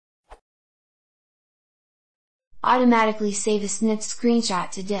automatically save a snipped screenshot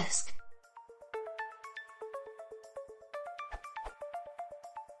to disk.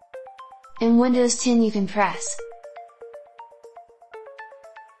 In Windows 10 you can press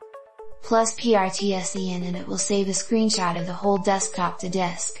 +PRTSEN and it will save a screenshot of the whole desktop to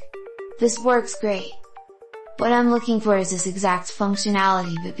disk. This works great. What I'm looking for is this exact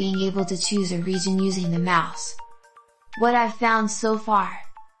functionality but being able to choose a region using the mouse. What I've found so far: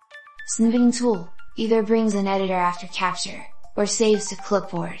 Snipping tool either brings an editor after capture, or saves to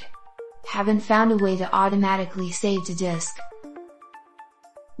clipboard. Haven't found a way to automatically save to disk.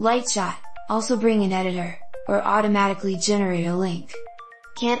 Lightshot also bring an editor, or automatically generate a link.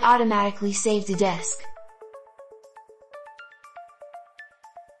 Can't automatically save to disk.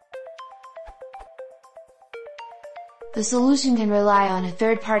 The solution can rely on a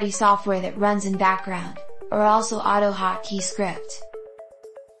third-party software that runs in background, or also AutoHotkey script.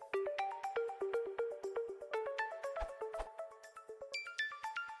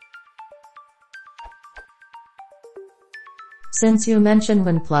 Since you mentioned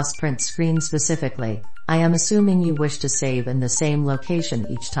Win+ print screen specifically, I am assuming you wish to save in the same location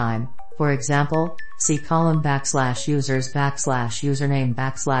each time. For example, see column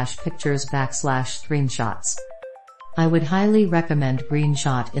 /users/username/pictures/screenshots. I would highly recommend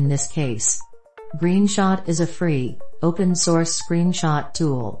GreenShot in this case. GreenShot is a free, open-source screenshot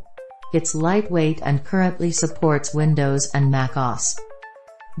tool. It's lightweight and currently supports Windows and Mac OS.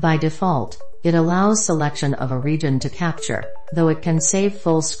 By default, it allows selection of a region to capture, though it can save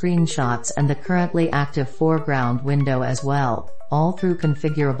full screenshots and the currently active foreground window as well, all through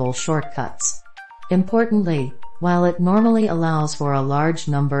configurable shortcuts. Importantly, while it normally allows for a large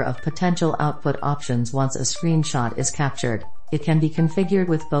number of potential output options once a screenshot is captured, it can be configured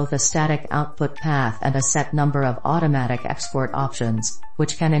with both a static output path and a set number of automatic export options,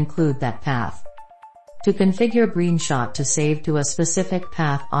 which can include that path. To configure GreenShot to save to a specific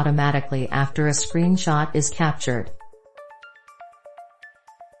path automatically after a screenshot is captured,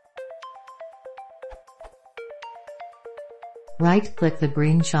 right-click the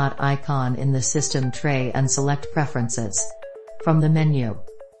GreenShot icon in the system tray and select Preferences from the menu.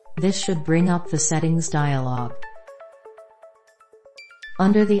 This should bring up the Settings dialog.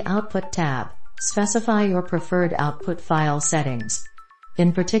 Under the Output tab, specify your preferred output file settings.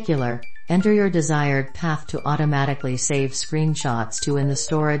 In particular, enter your desired path to automatically save screenshots to in the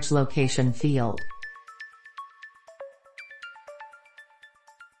Storage Location field.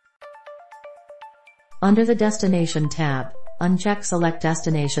 Under the Destination tab, uncheck Select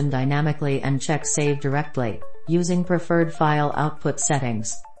Destination dynamically and check Save Directly, using preferred file output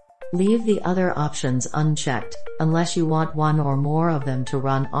settings. Leave the other options unchecked, unless you want one or more of them to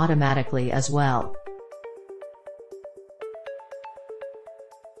run automatically as well.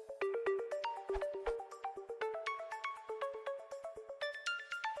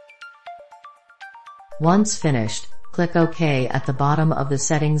 Once finished, click OK at the bottom of the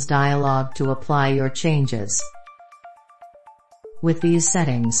Settings dialog to apply your changes. With these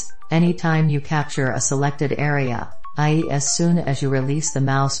settings, anytime you capture a selected area, i.e. as soon as you release the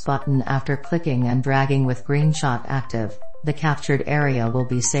mouse button after clicking and dragging with GreenShot active, the captured area will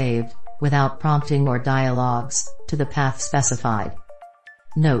be saved, without prompting or dialogues, to the path specified.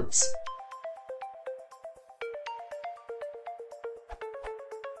 Notes: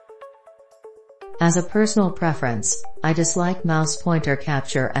 as a personal preference, I dislike mouse pointer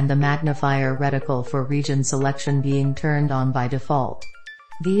capture and the magnifier reticle for region selection being turned on by default.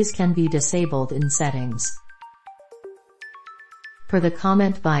 These can be disabled in settings. Per the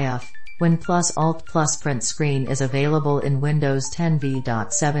comment by UF, Win+ Alt+ print screen is available in Windows 10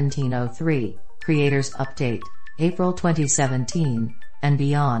 v.1703, Creators Update, April 2017, and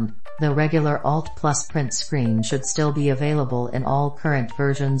beyond. The regular Alt+ print screen should still be available in all current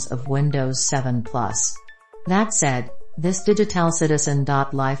versions of Windows 7 Plus. That said, this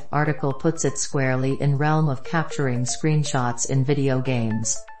DigitalCitizen.life article puts it squarely in realm of capturing screenshots in video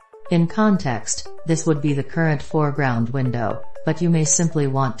games. In context, this would be the current foreground window, but you may simply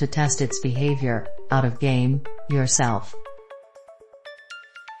want to test its behavior, out of game, yourself.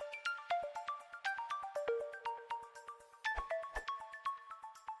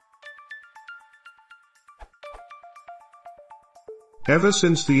 Ever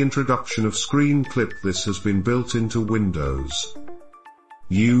since the introduction of Screen Clip, this has been built into Windows.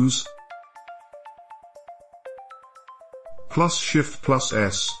 Use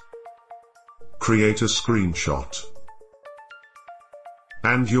 +Shift+S. Create a screenshot.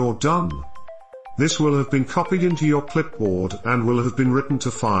 And you're done. This will have been copied into your clipboard and will have been written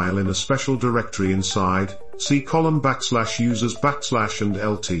to file in a special directory inside, C column / users / and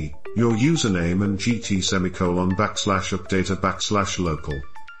LT, your username and GT semicolon / updater / local.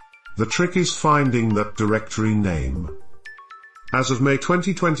 The trick is finding that directory name. As of May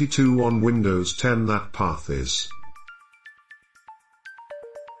 2022 on Windows 10 that path is: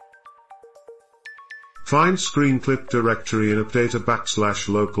 find screen clip directory in updater /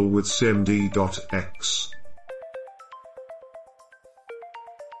 local with cmd.x.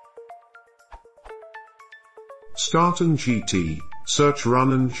 Start and GT, search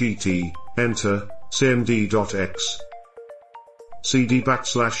run and GT, enter, cmd.x. cd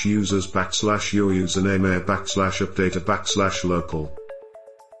 / users / your username air / updater / local.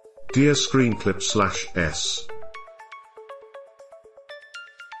 Dear screen clip /s.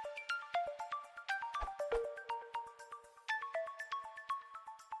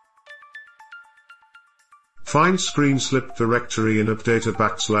 Find screen slip directory in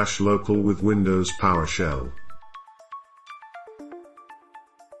updater / local with Windows PowerShell.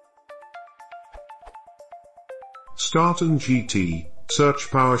 Start and GT, search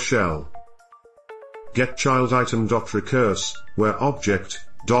PowerShell. Get child item.recurse, where object,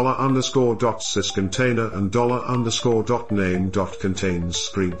 $_.syscontainer and $_.name. Contains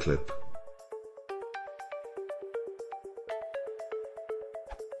screen clip.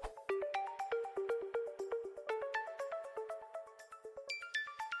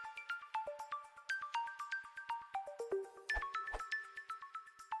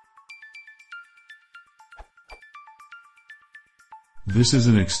 This is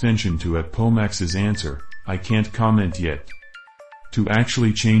an extension to @Pomax's answer, I can't comment yet. To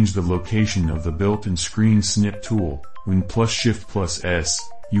actually change the location of the built-in screen snip tool, Win +Shift +S,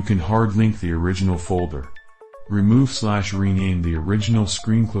 you can hard link the original folder. Remove / rename the original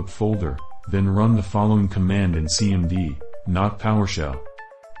screen clip folder, then run the following command in CMD, not PowerShell.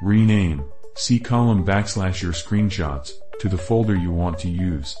 Rename, C column / your screenshots, to the folder you want to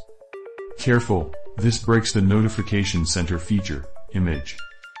use. Careful, this breaks the notification center feature. Image.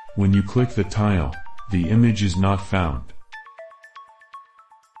 When you click the tile, the image is not found.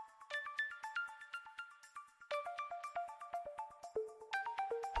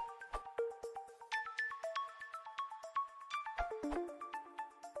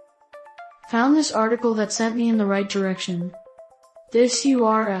 Found this article that sent me in the right direction. This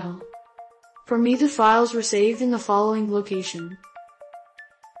URL. For me, the files were saved in the following location.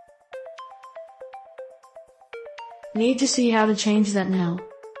 Need to see how to change that now.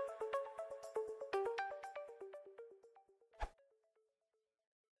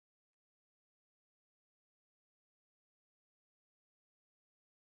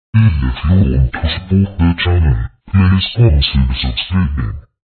 If you want to support the channel, please consider subscribing.